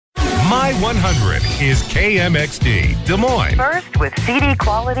My 100 is KMXD, Des Moines. First with CD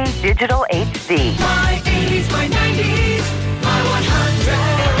quality digital HD. My 80s, my 90s, my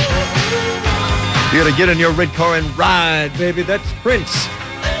 100. You're going to get in your red car and ride, baby. That's Prince.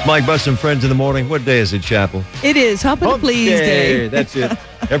 Mike Buss and friends in the morning. What day is it, Chappel? It is Hump and Please Day. That's it.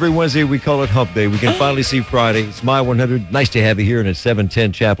 Every Wednesday we call it Hump Day. We can finally see Friday. It's My 100. Nice to have you here. And at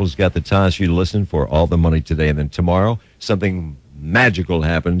 7:10, Chappel's got the times for you to listen for All the Money today. And then tomorrow, something magical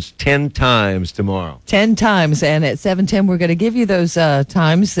happens 10 times tomorrow. 10 times. And at 7:10, we're going to give you those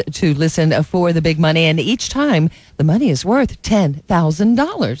times to listen for the big money. And each time, the money is worth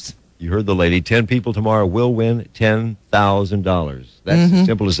 $10,000. You heard the lady. 10 people tomorrow will win $10,000. That's as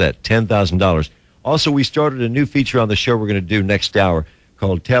simple as that, $10,000. Also, we started a new feature on the show we're going to do next hour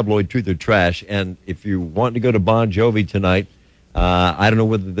called Tabloid Truth or Trash. And if you want to go to Bon Jovi tonight, I don't know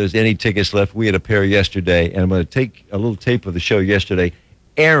whether there's any tickets left. We had a pair yesterday, and I'm going to take a little tape of the show yesterday.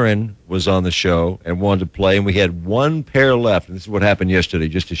 Aaron was on the show and wanted to play, and we had one pair left. And this is what happened yesterday,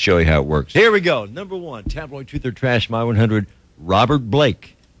 just to show you how it works. Here we go. Number one, Tabloid Truth or Trash, My 100, Robert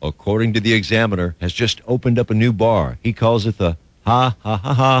Blake, according to the Examiner, has just opened up a new bar. He calls it the Ha Ha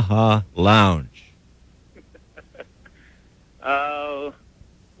Ha Ha Ha Lounge.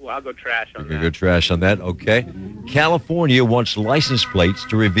 Well, I'll go trash on that. You're going to go trash on that, okay. California wants license plates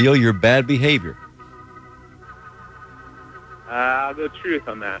to reveal your bad behavior. I'll go truth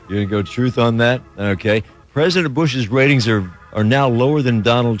on that. You're going to go truth on that? Okay. President Bush's ratings are now lower than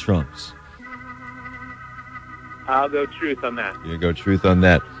Donald Trump's. I'll go truth on that. You're going to go truth on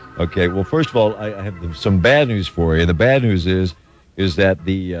that. Okay, well, first of all, I have some bad news for you. The bad news is that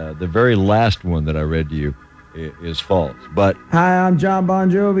the very last one that I read to you is false. But hi, I'm John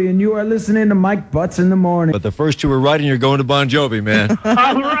Bon Jovi, and you are listening to Mike Butts in the Morning. But the first two were right, and you're going to Bon Jovi, man.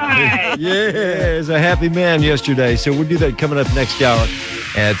 All right. Yeah, he's a happy man yesterday. So we'll do that coming up next hour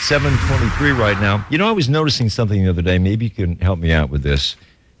at 7:23 right now. You know, I was noticing something the other day. Maybe you can help me out with this.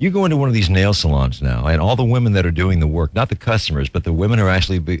 You go into one of these nail salons now, and all the women that are doing the work, not the customers, but the women are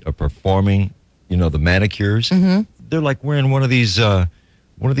actually performing, you know, the manicures. Mm-hmm. They're like wearing one of these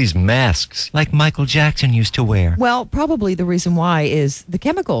masks, like Michael Jackson used to wear. Well, probably the reason why is the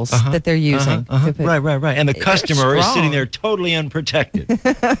chemicals that they're using. Right. And the customer is sitting there totally unprotected.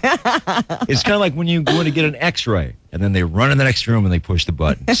 It's kind of like when you go in to get an X-ray, and then they run in the next room and they push the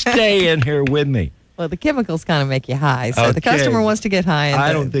button. Stay in here with me. Well, the chemicals kind of make you high, so the customer wants to get high. And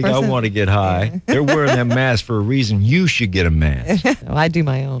I don't think I want to get high. They're wearing that mask for a reason. You should get a mask. Well, I do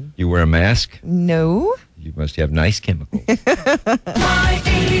my own. You wear a mask? No. You must have nice chemicals. My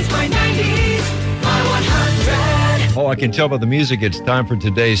 80s, my 90s, my 100. Oh, I can tell by the music it's time for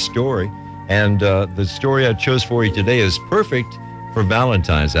today's story. And the story I chose for you today is perfect for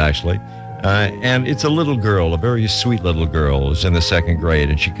Valentine's, actually. And it's a little girl, a very sweet little girl, who's in the second grade.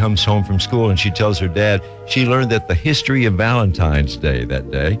 And she comes home from school and she tells her dad she learned that the history of Valentine's Day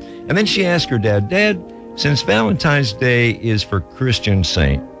that day. And then she asks her dad, Dad, since Valentine's Day is for Christian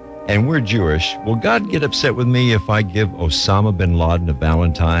saint and we're Jewish, will God get upset with me if I give Osama bin Laden a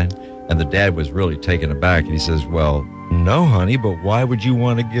Valentine? And the dad was really taken aback. And he says, well, no, honey, but why would you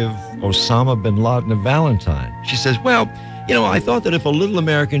want to give Osama bin Laden a Valentine? She says, well, you know, I thought that if a little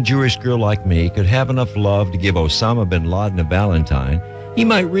American Jewish girl like me could have enough love to give Osama bin Laden a Valentine, he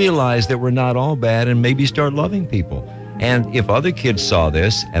might realize that we're not all bad and maybe start loving people. And if other kids saw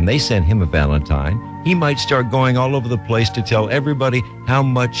this and they sent him a Valentine, he might start going all over the place to tell everybody how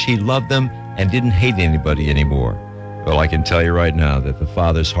much he loved them and didn't hate anybody anymore. Well, I can tell you right now that the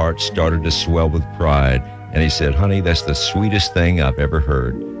father's heart started to swell with pride. And he said, honey, that's the sweetest thing I've ever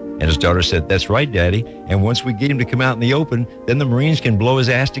heard. And his daughter said, that's right, Daddy. And once we get him to come out in the open, then the Marines can blow his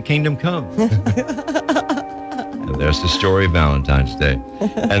ass to kingdom come. And there's the story of Valentine's Day.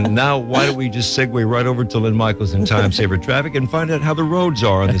 And now, why don't we just segue right over to Lynn Michaels in Time Saver Traffic and find out how the roads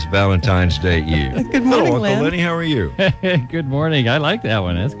are on this Valentine's Day Eve. Good morning, Hello, Uncle Lynn. Lenny. How are you? Good morning. I like that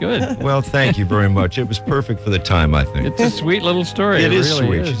one. That's good. Well, thank you very much. It was perfect for the time, I think. It's a sweet little story. It is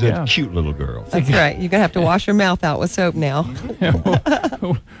really sweet. She's a cute little girl. That's right. You're going to have to wash your mouth out with soap now.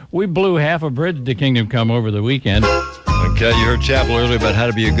 We blew half a bridge to Kingdom Come over the weekend. Okay, you heard Chappell earlier about how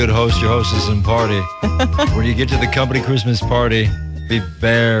to be a good host or hostess and party. When you get to the company Christmas party, be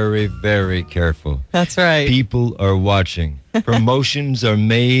very, very careful. That's right. People are watching. Promotions are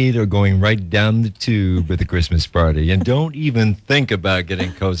made or going right down the tube at the Christmas party. And don't even think about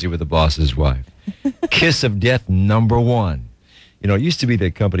getting cozy with the boss's wife. Kiss of death #1. You know, it used to be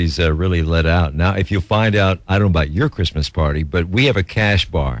that companies really let out. Now, if you find out, I don't know about your Christmas party, but we have a cash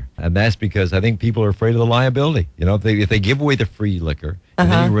bar. And that's because I think people are afraid of the liability. You know, if they give away the free liquor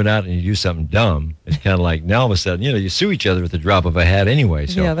And then you run out and you do something dumb. It's kind of like now all of a sudden, you sue each other with the drop of a hat anyway.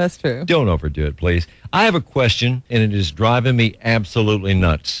 So Yeah, that's true. don't overdo it, please. I have a question, and it is driving me absolutely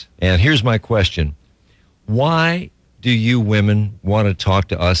nuts. And here's my question. Why do you women want to talk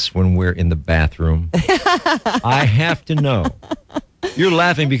to us when we're in the bathroom? I have to know. You're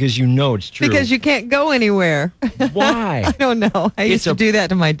laughing because you know it's true. Because you can't go anywhere. Why? I don't know. I used to do that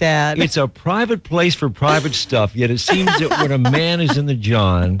to my dad. It's a private place for private stuff, yet it seems that when a man is in the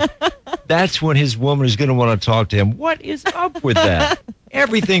John, that's when his woman is going to want to talk to him. What is up with that?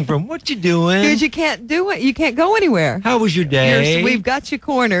 Everything from what you doing? Because you can't do it. You can't go anywhere. How was your day? We've got you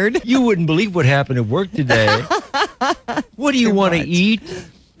cornered. You wouldn't believe what happened at work today. What do you want to much. eat?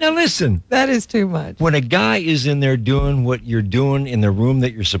 Now listen. That is too much. When a guy is in there doing what you're doing in the room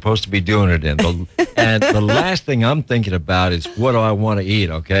that you're supposed to be doing it in, and the last thing I'm thinking about is what do I want to eat,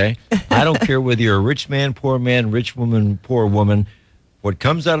 okay? I don't care whether you're a rich man, rich woman, poor woman. What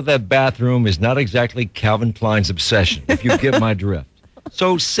comes out of that bathroom is not exactly Calvin Klein's obsession, if you get my drift.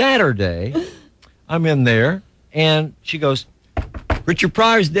 So Saturday, I'm in there, and she goes, Richard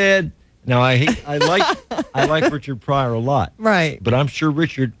Pryor's dead. Now, I like Richard Pryor a lot. Right. But I'm sure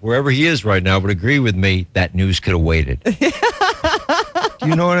Richard, wherever he is right now, would agree with me that news could have waited. Do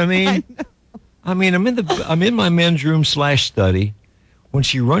you know what I mean? I mean, I'm in my men's room /study when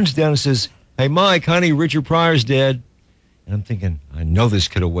she runs down and says, "Hey, Mike, honey, Richard Pryor's dead." And I'm thinking, I know this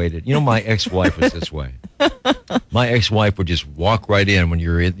could have waited. My ex-wife was this way. My ex-wife would just walk right in when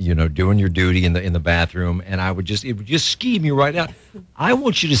you're doing your duty in the bathroom, and it would just ski me right out. I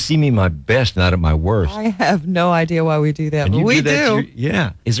want you to see me my best, not at my worst. I have no idea why we do that, And but you we do. That do.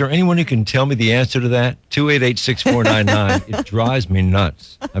 Yeah. Is there anyone who can tell me the answer to that? 288-6499. It drives me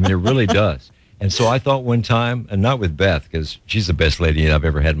nuts. I mean, it really does. And so I thought one time, and not with Beth, because she's the best lady I've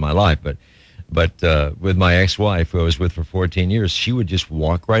ever had in my life, but with my ex-wife, who I was with for 14 years, she would just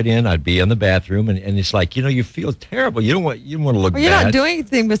walk right in. I'd be in the bathroom, and it's like, you feel terrible. You don't want to look Well, you're bad. not doing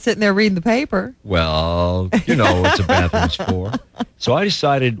anything but sitting there reading the paper. Well, what the bathroom's for. So I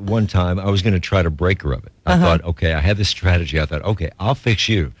decided one time I was going to try to break her of it. I thought, okay, I had this strategy. I thought, okay, I'll fix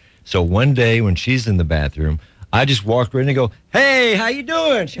you. So one day when she's in the bathroom, I just walked right in and go, "Hey, how you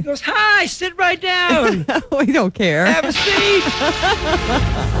doing?" She goes, "Hi, sit right down. We don't care. Have a seat."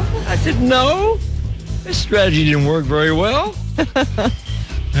 I said, "No, this strategy didn't work very well." All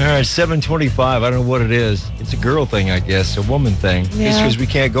right, 7:25. I don't know what it is. It's a girl thing, I guess, a woman thing. It's Yeah. because we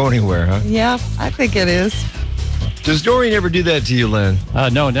can't go anywhere, huh? Yeah, I think it is. Does Doreen ever do that to you, Lynn?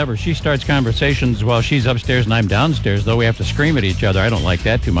 No, never. She starts conversations while she's upstairs and I'm downstairs, though we have to scream at each other. I don't like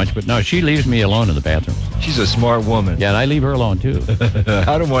that too much, but no, she leaves me alone in the bathroom. She's a smart woman. Yeah, and I leave her alone, too.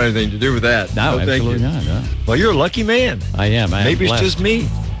 I don't want anything to do with that. No, thank absolutely you. not. No. Well, you're a lucky man. I am. Maybe it's blessed. just me.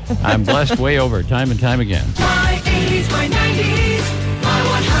 I'm blessed way over, time and time again. My 80s, my 90s.